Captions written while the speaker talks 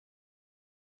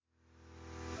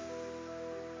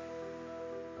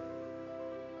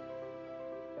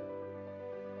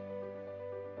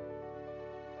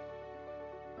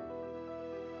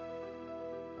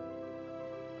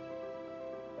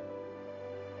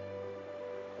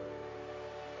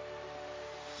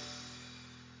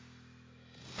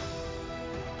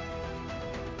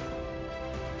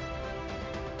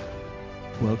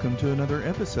welcome to another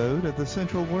episode of The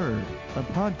Central Word, a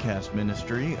podcast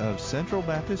ministry of Central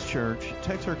Baptist Church,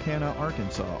 Texarkana,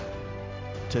 Arkansas.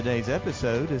 Today's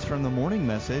episode is from the morning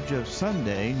message of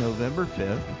Sunday, November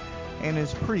 5th, and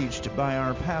is preached by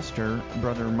our pastor,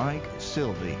 Brother Mike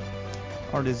Silvey.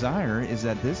 Our desire is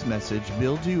that this message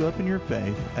builds you up in your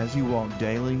faith as you walk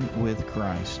daily with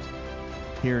Christ.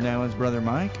 Here now is Brother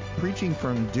Mike preaching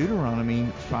from Deuteronomy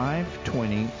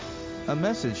 5:20, a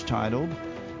message titled,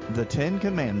 The Ten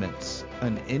Commandments,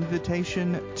 an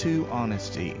Invitation to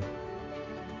Honesty.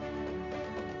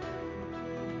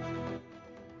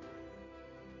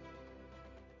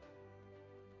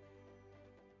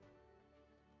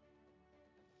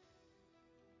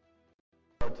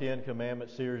 Our Ten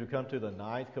Commandments series, we come to the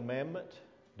ninth commandment,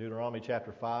 Deuteronomy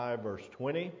chapter 5, verse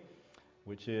 20,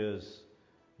 which is,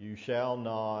 you shall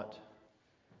not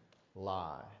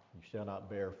lie. You shall not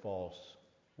bear false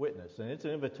witness. And it's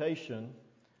an invitation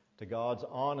to God's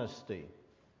honesty.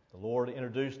 The Lord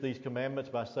introduced these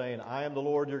commandments by saying, I am the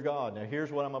Lord your God. Now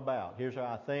here's what I'm about. Here's how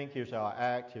I think. Here's how I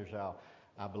act. Here's how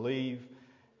I believe.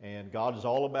 And God is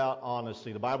all about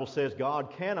honesty. The Bible says God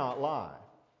cannot lie.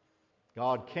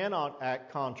 God cannot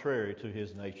act contrary to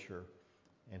His nature.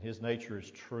 And His nature is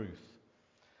truth.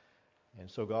 And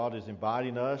so God is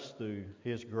inviting us through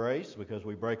His grace, because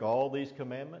we break all these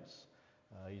commandments.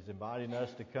 He's inviting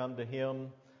us to come to Him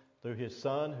through His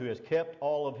Son, who has kept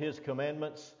all of His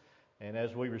commandments. And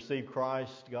as we receive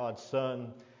Christ, God's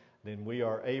Son, then we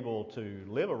are able to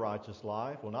live a righteous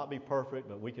life. We'll not be perfect,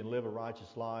 but we can live a righteous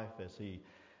life as He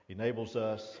enables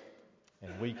us,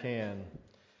 and we can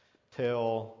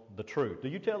tell the truth. Do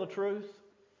you tell the truth?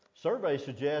 Surveys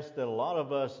suggest that a lot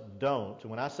of us don't.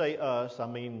 When I say us, I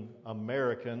mean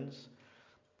Americans.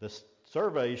 The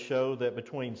surveys show that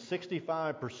between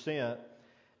 65%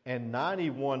 and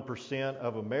 91%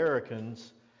 of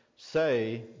Americans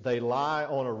say they lie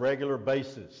on a regular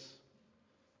basis.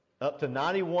 Up to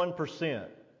 91%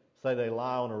 say they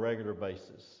lie on a regular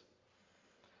basis.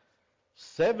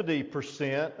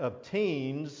 70% of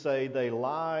teens say they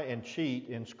lie and cheat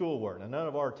in schoolwork. Now, none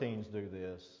of our teens do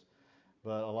this,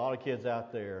 but a lot of kids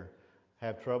out there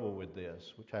have trouble with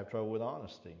this, which have trouble with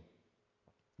honesty.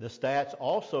 The stats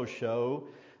also show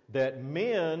that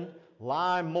men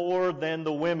lie more than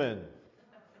the women.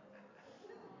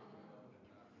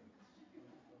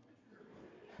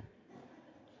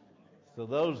 So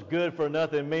those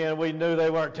good-for-nothing men, we knew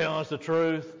they weren't telling us the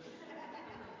truth.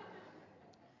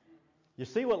 You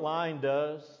see what lying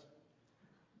does?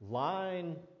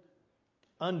 Lying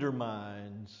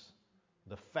undermines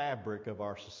the fabric of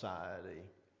our society.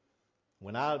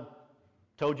 When I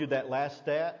told you that last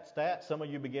stat, some of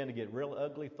you began to get real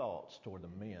ugly thoughts toward the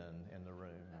men in the room.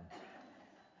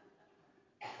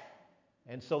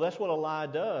 And so that's what a lie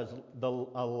does.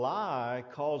 A lie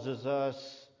causes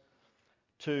us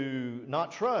to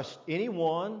not trust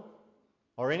anyone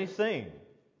or anything,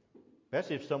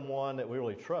 especially if someone that we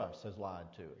really trust has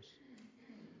lied to us.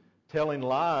 Telling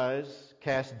lies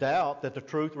casts doubt that the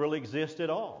truth really exists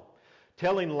at all.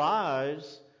 Telling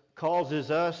lies causes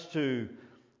us to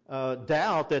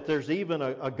doubt that there's even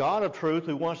a God of truth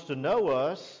who wants to know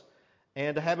us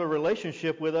and to have a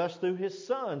relationship with us through His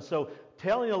Son. So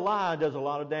telling a lie does a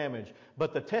lot of damage,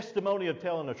 but the testimony of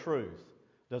telling the truth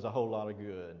does a whole lot of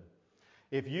good.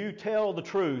 If you tell the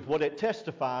truth, what it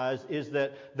testifies is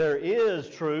that there is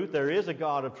truth, there is a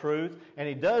God of truth, and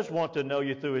He does want to know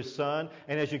you through His Son.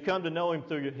 And as you come to know Him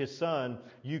through His Son,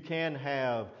 you can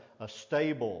have a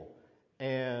stable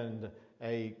and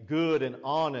a good and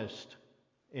honest,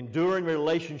 enduring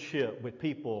relationship with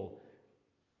people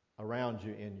around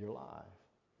you in your life.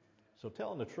 So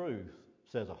telling the truth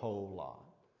says a whole lot.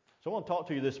 So I want to talk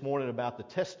to you this morning about the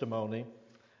testimony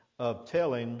of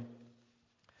telling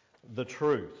the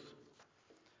truth.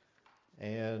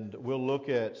 And we'll look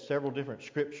at several different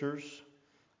scriptures,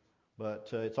 but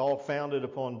it's all founded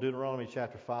upon Deuteronomy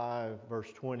chapter 5,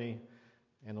 verse 20,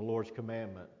 and the Lord's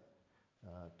commandment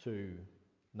to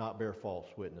not bear false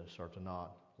witness or to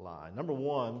not lie. Number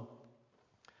one,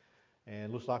 and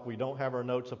it looks like we don't have our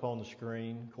notes up on the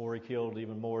screen. Corey killed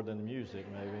even more than the music,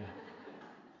 maybe.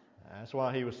 That's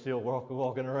why he was still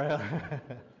walking around.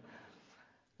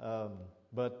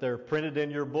 But they're printed in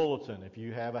your bulletin. If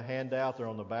you have a handout, they're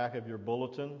on the back of your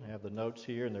bulletin. I have the notes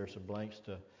here, and there's some blanks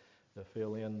to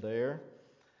fill in there.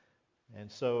 And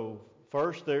so,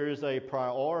 first, there is a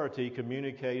priority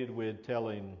communicated with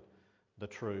telling the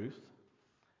truth.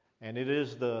 And it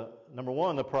is number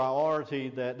one, the priority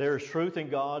that there is truth in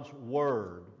God's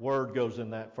Word. Word goes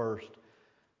in that first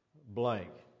blank.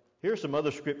 Here's some other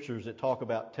scriptures that talk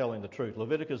about telling the truth.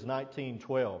 Leviticus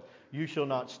 19:12. You shall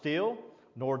not steal,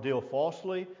 nor deal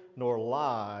falsely, nor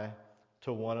lie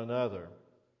to one another.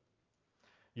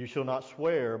 You shall not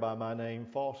swear by my name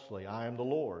falsely. I am the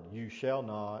Lord. You shall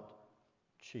not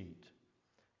cheat.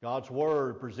 God's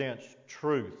Word presents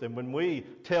truth. And when we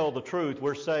tell the truth,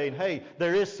 we're saying, hey,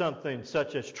 there is something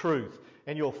such as truth.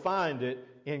 And you'll find it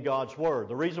in God's Word.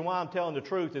 The reason why I'm telling the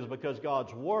truth is because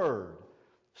God's Word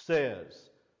says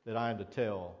that I am to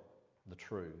tell the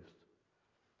truth.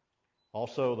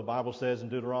 Also, the Bible says in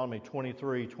Deuteronomy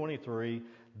 23:23,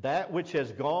 that which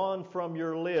has gone from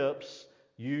your lips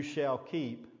you shall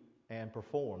keep and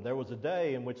perform. There was a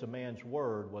day in which a man's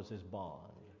word was his bond.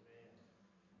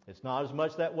 It's not as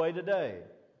much that way today,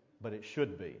 but it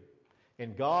should be.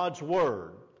 In God's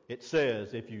Word, it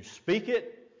says, if you speak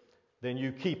it, then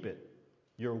you keep it.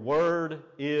 Your word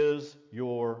is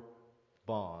your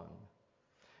bond.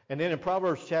 And then in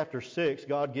Proverbs chapter 6,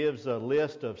 God gives a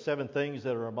list of 7 things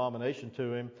that are abomination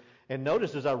to Him. And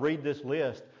notice as I read this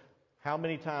list, how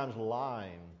many times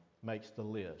lying makes the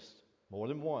list. More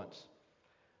than once.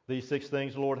 These 6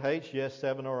 things the Lord hates, yes,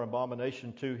 7 are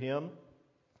abomination to Him.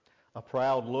 A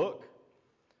proud look,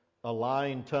 a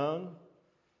lying tongue,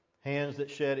 hands that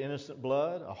shed innocent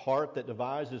blood, a heart that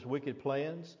devises wicked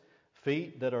plans,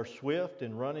 feet that are swift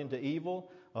in running to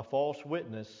evil, a false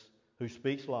witness who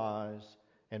speaks lies,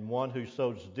 and one who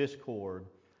sows discord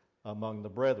among the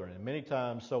brethren. And many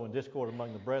times sowing discord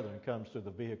among the brethren comes through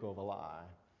the vehicle of a lie.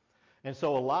 And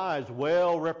so a lie is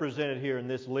well represented here in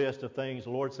this list of things the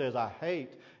Lord says I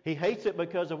hate. He hates it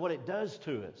because of what it does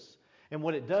to us and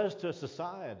what it does to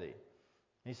society.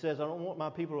 He says, I don't want my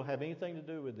people to have anything to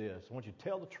do with this. I want you to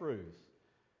tell the truth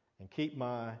and keep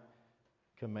my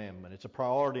commandment. It's a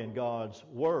priority in God's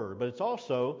Word, but it's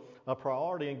also a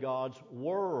priority in God's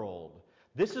world.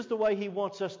 This is the way He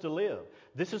wants us to live.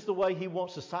 This is the way He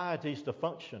wants societies to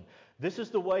function. This is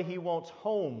the way He wants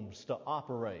homes to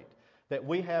operate. That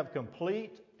we have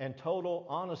complete and total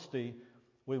honesty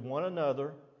with one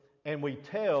another and we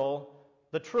tell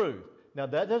the truth. Now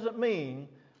that doesn't mean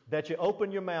that you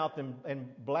open your mouth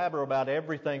and blabber about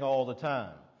everything all the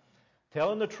time.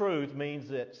 Telling the truth means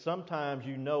that sometimes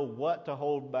you know what to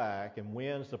hold back and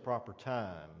when's the proper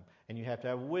time. And you have to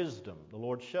have wisdom. The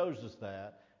Lord shows us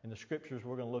that in the scriptures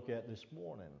we're going to look at this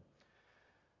morning.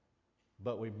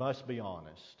 But we must be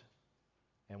honest.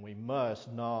 And we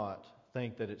must not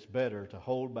think that it's better to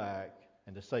hold back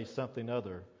and to say something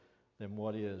other than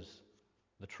what is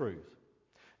the truth.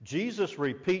 Jesus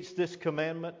repeats this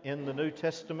commandment in the New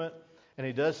Testament, and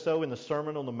He does so in the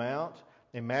Sermon on the Mount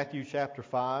in Matthew chapter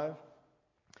 5.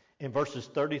 In verses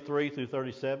 33 through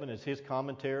 37 is His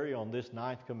commentary on this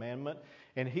 9th commandment.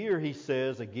 And here He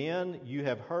says, again, you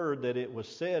have heard that it was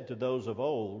said to those of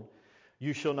old,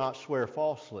 you shall not swear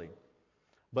falsely,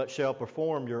 but shall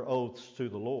perform your oaths to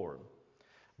the Lord.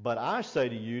 But I say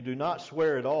to you, do not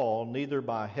swear at all, neither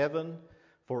by heaven,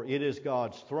 for it is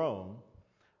God's throne,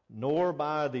 nor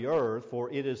by the earth,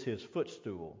 for it is His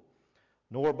footstool,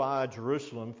 nor by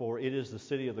Jerusalem, for it is the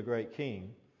city of the great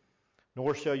King.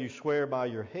 Nor shall you swear by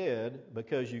your head,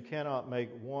 because you cannot make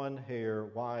one hair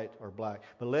white or black.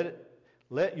 But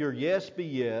let your yes be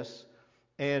yes,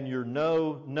 and your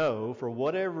no, no, for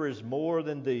whatever is more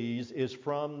than these is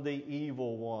from the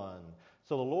evil one.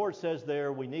 So the Lord says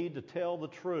there we need to tell the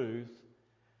truth,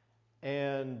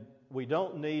 and we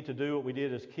don't need to do what we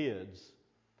did as kids,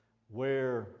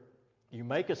 where you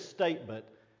make a statement,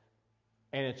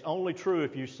 and it's only true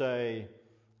if you say,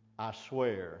 I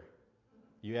swear.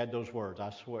 You add those words, I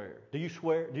swear. Do you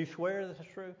swear? Do you swear that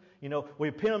that's true? You know,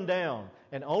 we pin them down,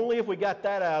 and only if we got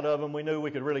that out of them, we knew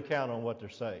we could really count on what they're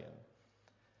saying.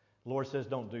 The Lord says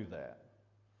don't do that.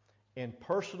 In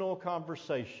personal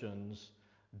conversations,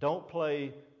 don't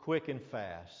play quick and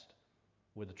fast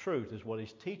with the truth is what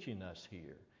He's teaching us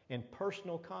here in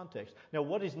personal context. Now,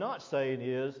 what He's not saying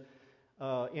is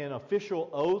in official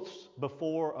oaths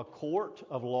before a court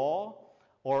of law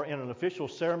or in an official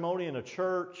ceremony in a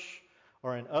church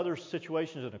or in other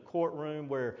situations in a courtroom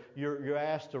where you're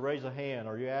asked to raise a hand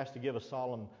or you're asked to give a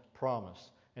solemn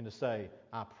promise and to say,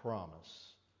 I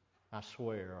promise, I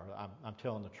swear, or I'm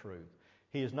telling the truth.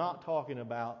 He is not talking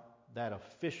about that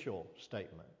official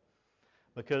statement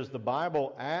because the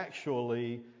Bible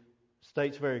actually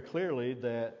states very clearly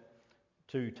that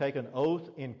to take an oath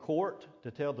in court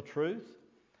to tell the truth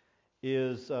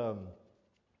is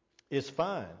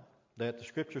fine. That the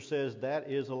Scripture says that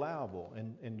is allowable.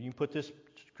 And you can put this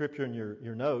Scripture in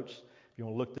your notes if you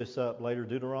want to look this up later.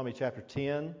 Deuteronomy chapter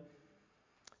 10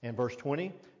 and verse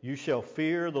 20. You shall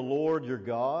fear the Lord your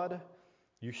God.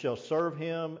 You shall serve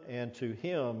Him, and to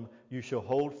Him you shall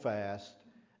hold fast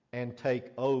and take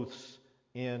oaths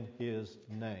in His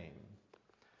name.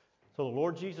 So the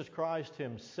Lord Jesus Christ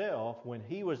himself, when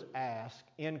he was asked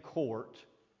in court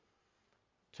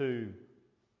to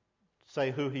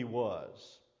say who he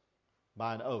was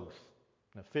by an oath,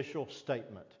 an official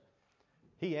statement,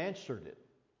 he answered it.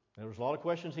 There was a lot of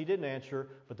questions he didn't answer,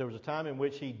 but there was a time in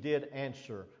which he did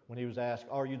answer when he was asked,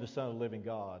 "Are you the Son of the living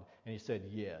God?" And he said,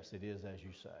 "Yes, it is as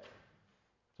you say."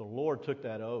 So the Lord took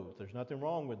that oath. There's nothing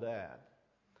wrong with that.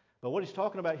 But what he's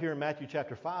talking about here in Matthew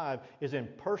chapter 5 is in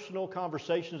personal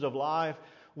conversations of life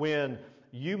when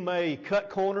you may cut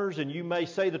corners and you may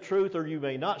say the truth or you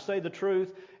may not say the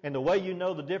truth. And the way you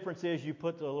know the difference is you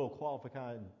put the little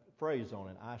qualifying phrase on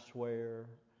it. I swear,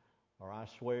 or I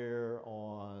swear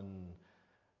on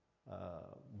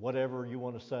whatever you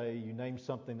want to say. You name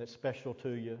something that's special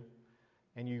to you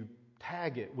and you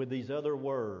tag it with these other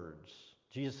words.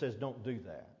 Jesus says don't do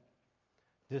that.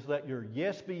 Just let your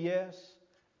yes be yes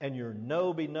and your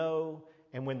no be no.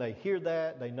 And when they hear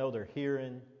that, they know they're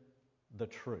hearing the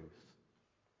truth.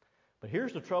 But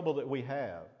here's the trouble that we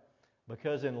have.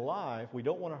 Because in life, we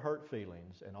don't want to hurt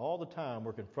feelings. And all the time,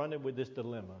 we're confronted with this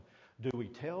dilemma. Do we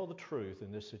tell the truth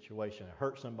in this situation and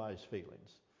hurt somebody's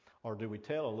feelings? Or do we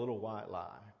tell a little white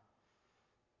lie?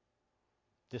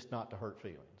 Just not to hurt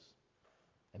feelings.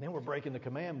 And then we're breaking the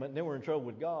commandment, and then we're in trouble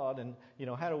with God. And,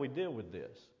 how do we deal with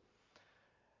this?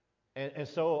 And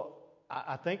so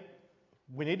I think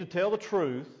we need to tell the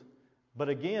truth. But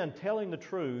again, telling the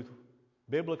truth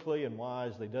biblically and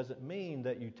wisely doesn't mean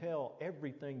that you tell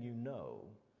everything you know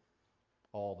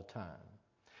all the time.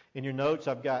 In your notes,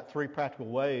 I've got 3 practical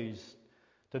ways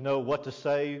to know what to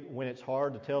say when it's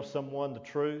hard to tell someone the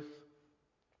truth.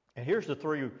 And here's the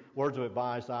 3 words of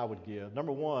advice I would give.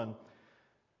 Number 1,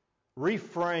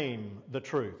 reframe the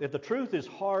truth. If the truth is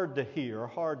hard to hear or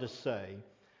hard to say,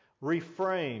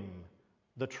 reframe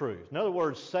the truth. In other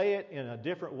words, say it in a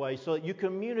different way so that you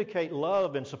communicate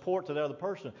love and support to the other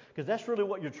person. Because that's really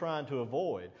what you're trying to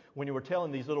avoid when you were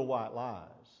telling these little white lies.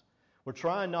 We're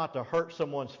trying not to hurt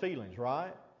someone's feelings,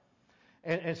 right?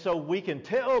 And so we can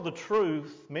tell the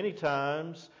truth many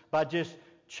times by just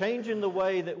changing the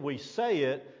way that we say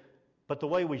it, but the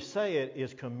way we say it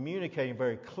is communicating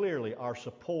very clearly our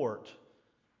support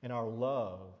and our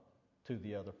love to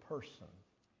the other person.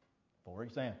 For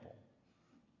example,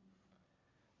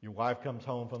 your wife comes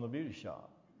home from the beauty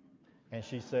shop and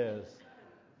she says,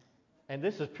 and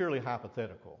this is purely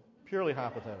hypothetical,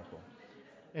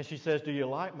 and she says, "Do you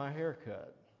like my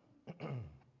haircut?"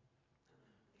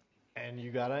 And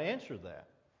you got to answer that.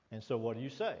 And so what do you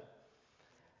say?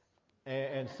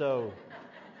 And so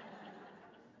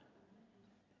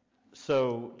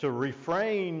to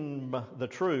reframe the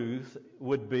truth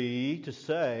would be to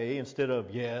say, instead of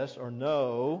yes or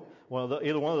no,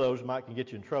 either one of those can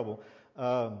get you in trouble.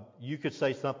 You could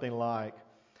say something like,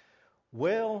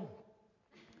 "Well,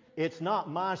 it's not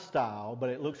my style, but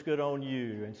it looks good on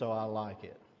you, and so I like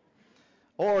it."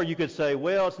 Or you could say,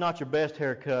 "Well, it's not your best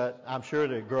haircut. I'm sure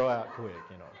it'll grow out quick,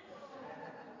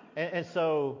 And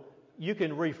so you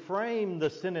can reframe the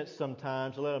sentence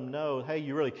sometimes to let them know, hey,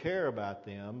 you really care about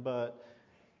them, but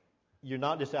you're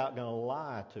not just out going to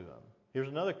lie to them. Here's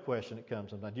another question that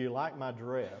comes sometimes. Do you like my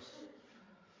dress?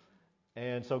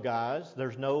 And so, guys,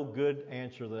 there's no good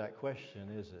answer to that question,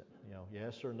 is it?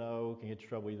 Yes or no can get you in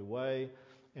trouble either way.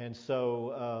 And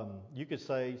so you could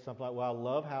say something like, "Well, I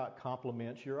love how it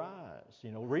compliments your eyes."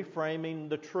 Reframing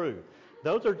the truth.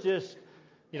 Those are just,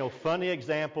 funny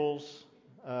examples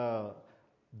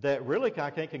that really I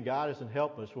think can guide us and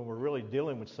help us when we're really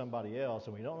dealing with somebody else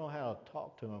and we don't know how to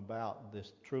talk to them about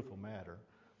this truthful matter.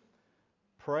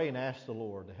 Pray and ask the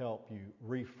Lord to help you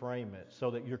reframe it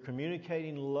so that you're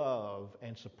communicating love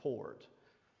and support,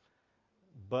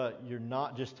 but you're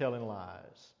not just telling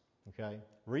lies. Okay?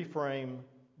 Reframe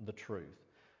the truth.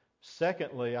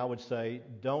 Secondly, I would say,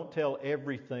 don't tell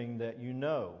everything that you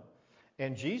know.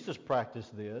 And Jesus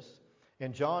practiced this.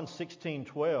 In John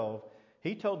 16:12,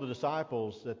 he told the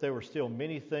disciples that there were still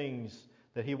many things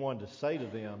that he wanted to say to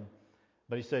them,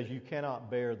 but he says, "You cannot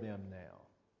bear them now."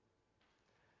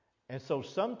 And so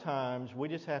sometimes we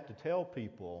just have to tell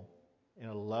people in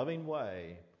a loving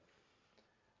way,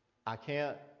 "I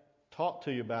can't talk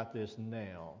to you about this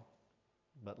now,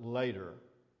 but later,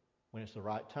 when it's the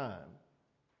right time,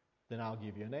 then I'll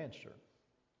give you an answer."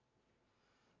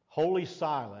 Holy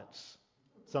silence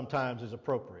sometimes is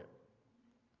appropriate.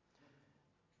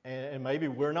 And maybe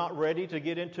we're not ready to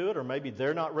get into it, or maybe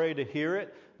they're not ready to hear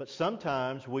it, but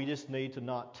sometimes we just need to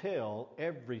not tell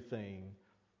everything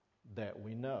that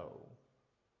we know,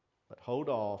 but hold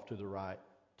off to the right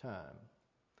time.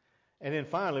 And then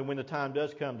finally, when the time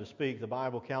does come to speak, the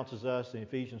Bible counsels us in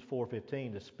Ephesians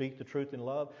 4:15 to speak the truth in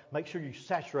love. Make sure you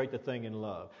saturate the thing in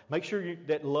love. Make sure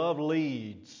that love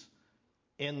leads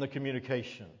in the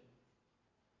communication.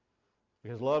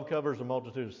 Because love covers a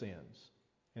multitude of sins.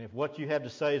 And if what you have to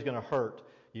say is going to hurt,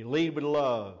 you lead with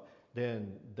love,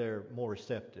 then they're more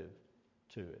receptive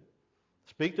to it.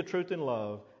 Speak the truth in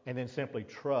love, and then simply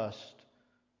trust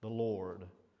the Lord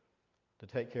to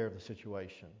take care of the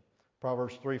situation.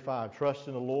 Proverbs 3:5, trust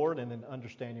in the Lord, and then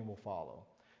understanding will follow.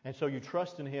 And so you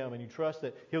trust in Him, and you trust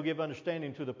that He'll give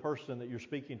understanding to the person that you're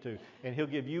speaking to, and He'll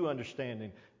give you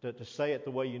understanding to say it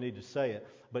the way you need to say it.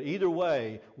 But either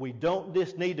way, we don't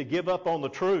just need to give up on the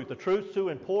truth. The truth's too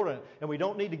important, and we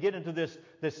don't need to get into this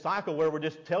cycle where we're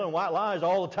just telling white lies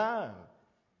all the time.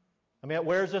 I mean, it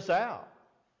wears us out,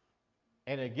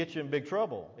 and it gets you in big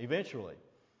trouble eventually.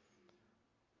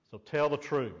 So tell the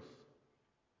truth,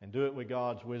 and do it with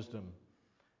God's wisdom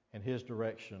and His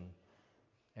direction,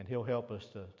 and He'll help us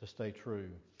to stay true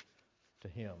to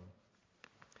Him.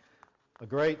 A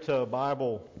great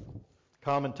Bible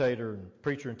commentator and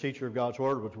preacher and teacher of God's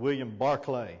Word was William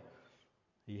Barclay.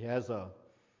 He has a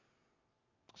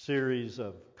series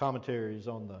of commentaries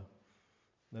on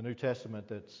the New Testament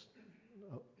that's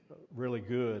really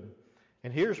good.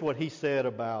 And here's what he said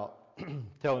about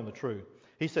telling the truth.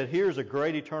 He said, here's a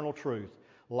great eternal truth.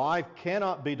 Life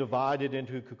cannot be divided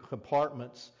into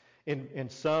compartments, in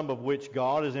some of which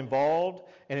God is involved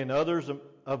and in others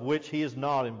of which He is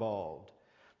not involved.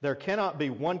 There cannot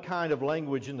be one kind of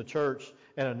language in the church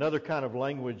and another kind of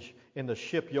language in the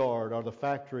shipyard or the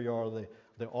factory or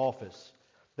the office.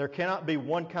 There cannot be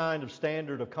one kind of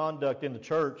standard of conduct in the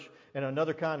church and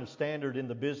another kind of standard in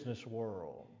the business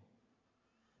world.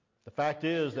 The fact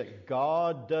is that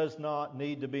God does not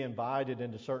need to be invited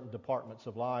into certain departments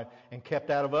of life and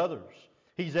kept out of others.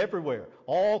 He's everywhere,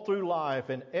 all through life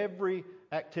and every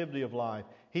activity of life.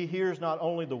 He hears not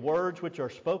only the words which are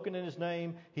spoken in His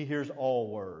name, He hears all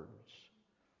words.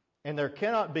 And there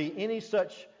cannot be any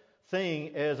such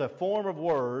thing as a form of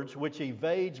words which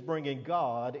evades bringing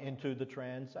God into the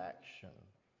transaction.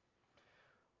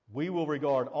 We will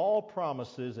regard all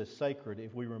promises as sacred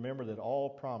if we remember that all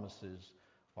promises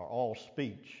or all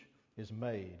speech is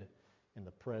made in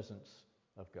the presence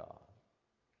of God.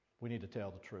 We need to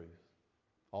tell the truth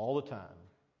all the time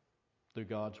through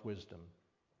God's wisdom.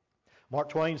 Mark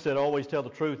Twain said, always tell the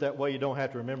truth. That way you don't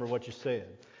have to remember what you said.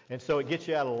 And so it gets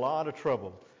you out of a lot of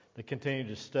trouble to continue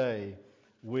to stay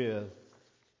with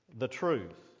the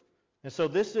truth. And so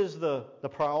this is the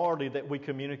priority that we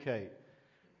communicate.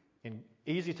 In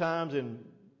easy times and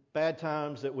bad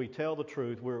times that we tell the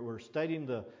truth, we're stating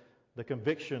the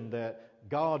conviction that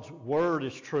God's Word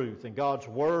is truth, and God's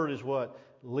Word is what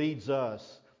leads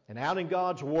us. And out in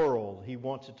God's world, He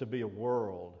wants it to be a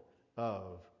world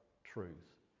of truth.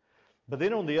 But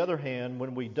then on the other hand,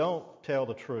 when we don't tell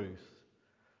the truth,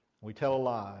 we tell a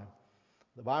lie,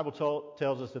 the Bible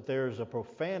tells us that there is a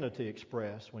profanity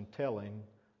expressed when telling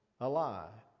a lie.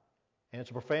 And it's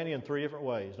a profanity in three different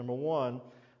ways. Number one,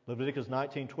 Leviticus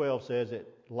 19:12 says that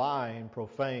lying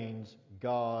profanes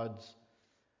God's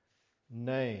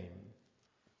name.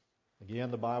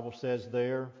 Again, the Bible says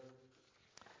there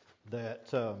that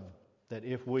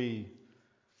if we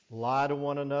lie to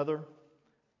one another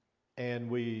and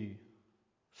we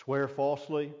swear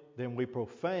falsely, then we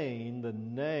profane the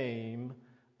name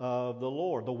of the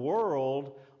Lord. The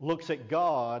world looks at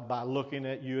God by looking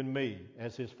at you and me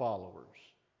as His followers.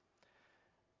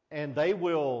 And they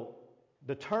will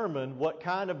determine what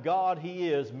kind of God He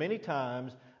is many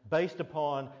times based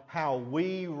upon how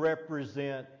we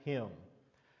represent Him,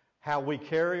 how we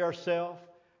carry ourselves,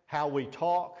 how we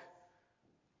talk,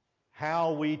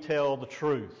 how we tell the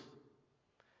truth.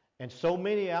 And so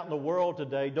many out in the world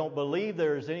today don't believe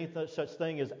there is any such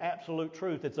thing as absolute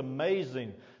truth. It's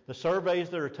amazing. The surveys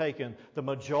that are taken, the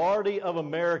majority of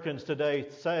Americans today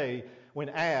say, when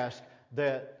asked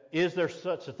that is there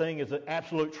such a thing as an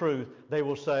absolute truth, they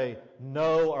will say,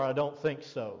 no, or I don't think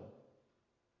so.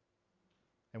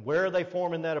 And where are they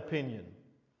forming that opinion?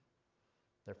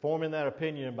 They're forming that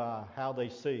opinion by how they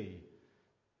see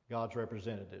God's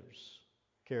representatives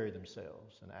carry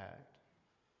themselves and act.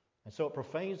 And so it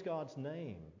profanes God's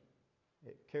name.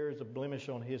 It carries a blemish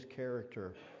on His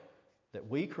character that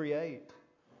we create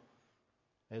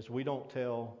as we don't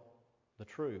tell the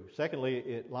truth.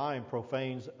 Secondly, lying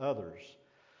profanes others.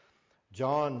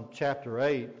 John chapter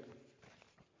 8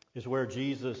 is where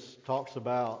Jesus talks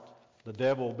about the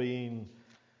devil being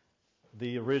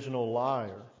the original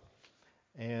liar.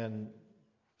 And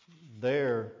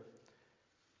there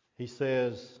he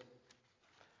says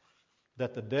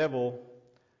that the devil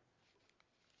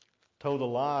told a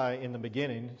lie in the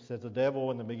beginning. It says the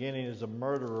devil in the beginning is a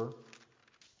murderer.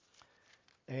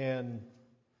 And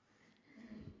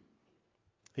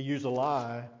he used a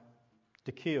lie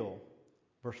to kill.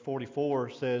 Verse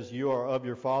 44 says, you are of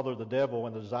your father the devil,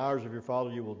 and the desires of your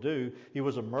father you will do. He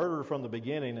was a murderer from the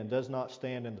beginning and does not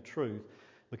stand in the truth,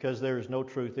 because there is no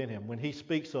truth in him. When he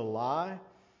speaks a lie,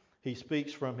 he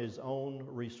speaks from his own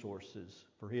resources,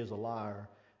 for he is a liar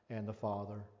and the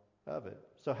father of it.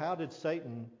 So how did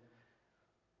Satan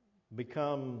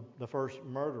become the first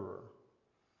murderer?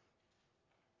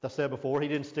 As I said before, he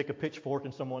didn't stick a pitchfork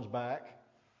in someone's back.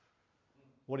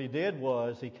 What he did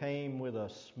was he came with a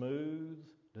smooth,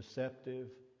 deceptive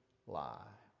lie.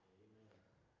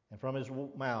 And from his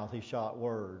mouth he shot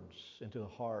words into the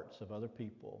hearts of other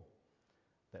people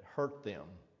that hurt them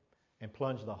and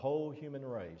plunged the whole human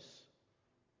race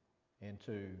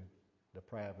into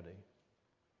depravity.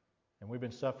 And we've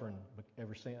been suffering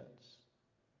ever since.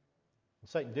 And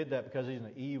Satan did that because he's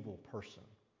an evil person.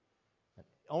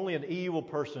 Only an evil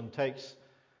person takes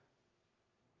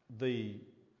the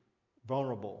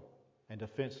vulnerable and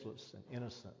defenseless and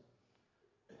innocent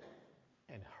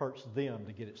and hurts them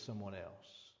to get at someone else.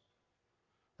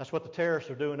 That's what the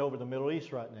terrorists are doing over the Middle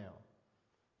East right now.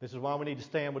 This is why we need to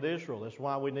stand with Israel. That's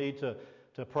why we need to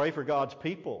pray for God's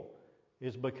people,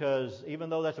 is because even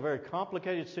though that's a very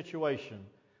complicated situation,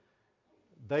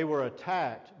 they were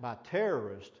attacked by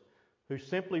terrorists who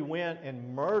simply went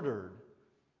and murdered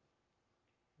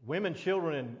women,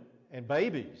 children, and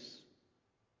babies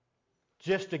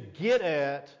just to get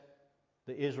at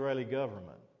the Israeli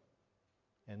government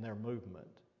and their movement.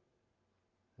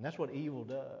 And that's what evil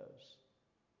does.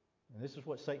 And this is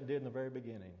what Satan did in the very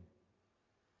beginning.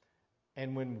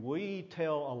 And when we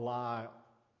tell a lie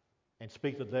and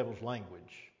speak the devil's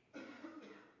language,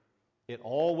 it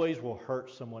always will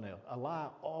hurt someone else. A lie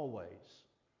always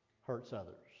hurts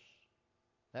others.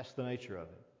 That's the nature of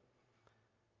it.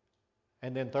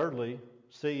 And then thirdly,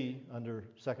 C, under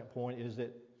second point, is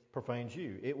it profanes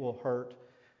you. It will hurt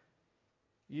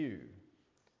you.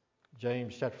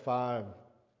 James chapter 5,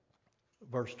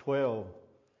 verse 12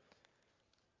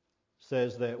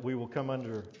 says that we will come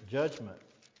under judgment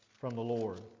from the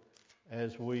Lord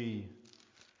as we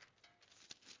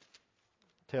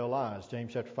tell lies.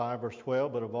 James chapter 5, verse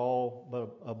 12, but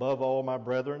above all, my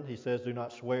brethren, he says, do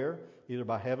not swear, either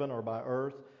by heaven or by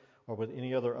earth or with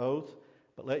any other oath,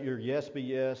 but let your yes be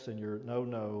yes and your no,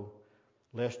 no,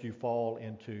 lest you fall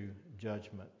into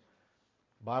judgment.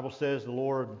 The Bible says the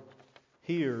Lord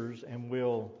hears and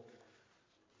will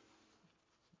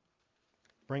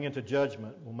bring into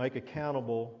judgment, will make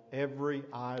accountable every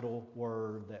idle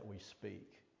word that we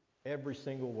speak. Every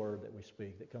single word that we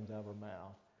speak that comes out of our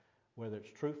mouth, whether it's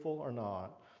truthful or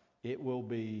not, it will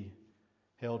be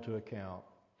held to account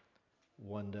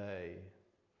one day.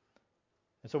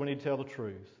 And so we need to tell the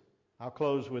truth. I'll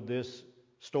close with this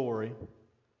story.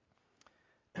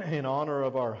 In honor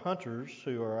of our hunters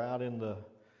who are out in the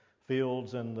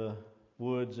fields and the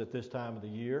woods at this time of the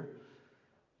year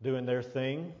doing their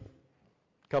thing,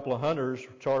 a couple of hunters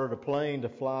chartered a plane to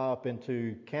fly up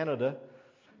into Canada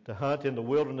to hunt in the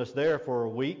wilderness there for a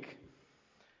week.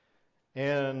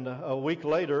 And a week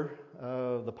later,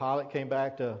 the pilot came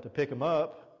back to pick them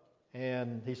up,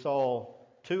 and he saw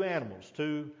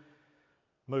two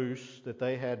moose that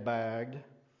they had bagged.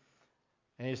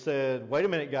 And he said, wait a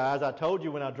minute, guys, I told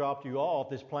you when I dropped you off,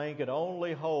 this plane could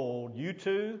only hold you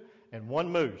two and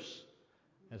one moose.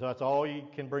 And so that's all you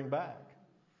can bring back.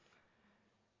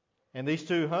 And these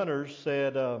two hunters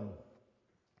said,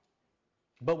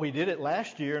 but we did it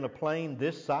last year in a plane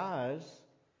this size,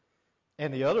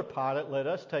 and the other pilot let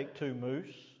us take two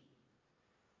moose.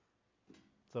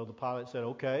 So the pilot said,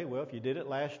 okay, well, if you did it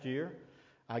last year,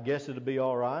 I guess it'll be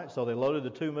all right. So they loaded the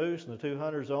two moose and the two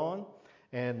hunters on,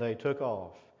 and they took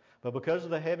off. But because of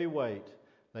the heavy weight,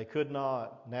 they could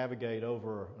not navigate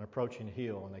over an approaching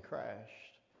hill, and they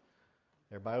crashed.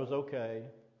 Everybody was okay,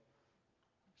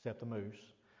 except the moose.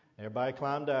 Everybody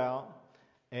climbed out,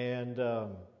 and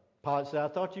pilot said, I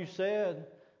thought you said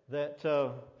that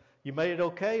you made it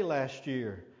okay last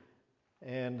year.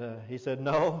 And he said,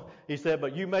 no. He said,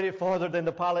 but you made it farther than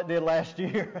the pilot did last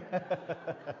year.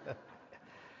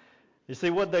 You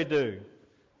see what they do?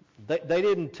 They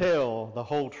didn't tell the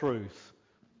whole truth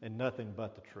and nothing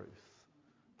but the truth.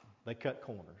 They cut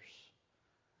corners.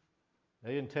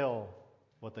 They didn't tell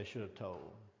what they should have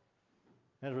told.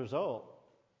 As a result,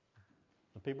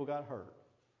 the people got hurt.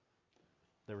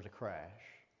 There was a crash.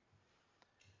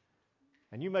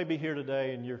 And you may be here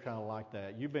today and you're kind of like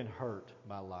that. You've been hurt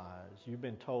by lies. You've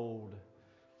been told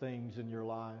things in your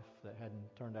life that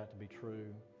hadn't turned out to be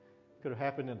true. Could have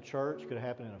happened in a church, could have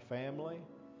happened in a family.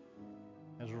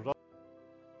 As a result,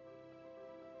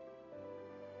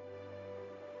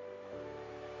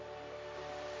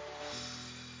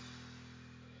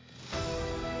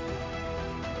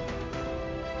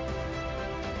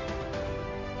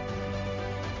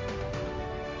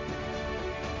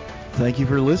 Thank you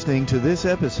for listening to this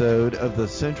episode of The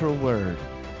Central Word.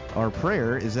 Our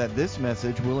prayer is that this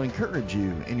message will encourage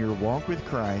you in your walk with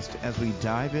Christ as we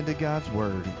dive into God's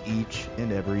Word each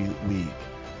and every week.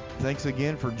 Thanks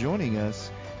again for joining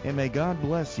us, and may God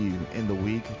bless you in the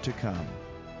week to come.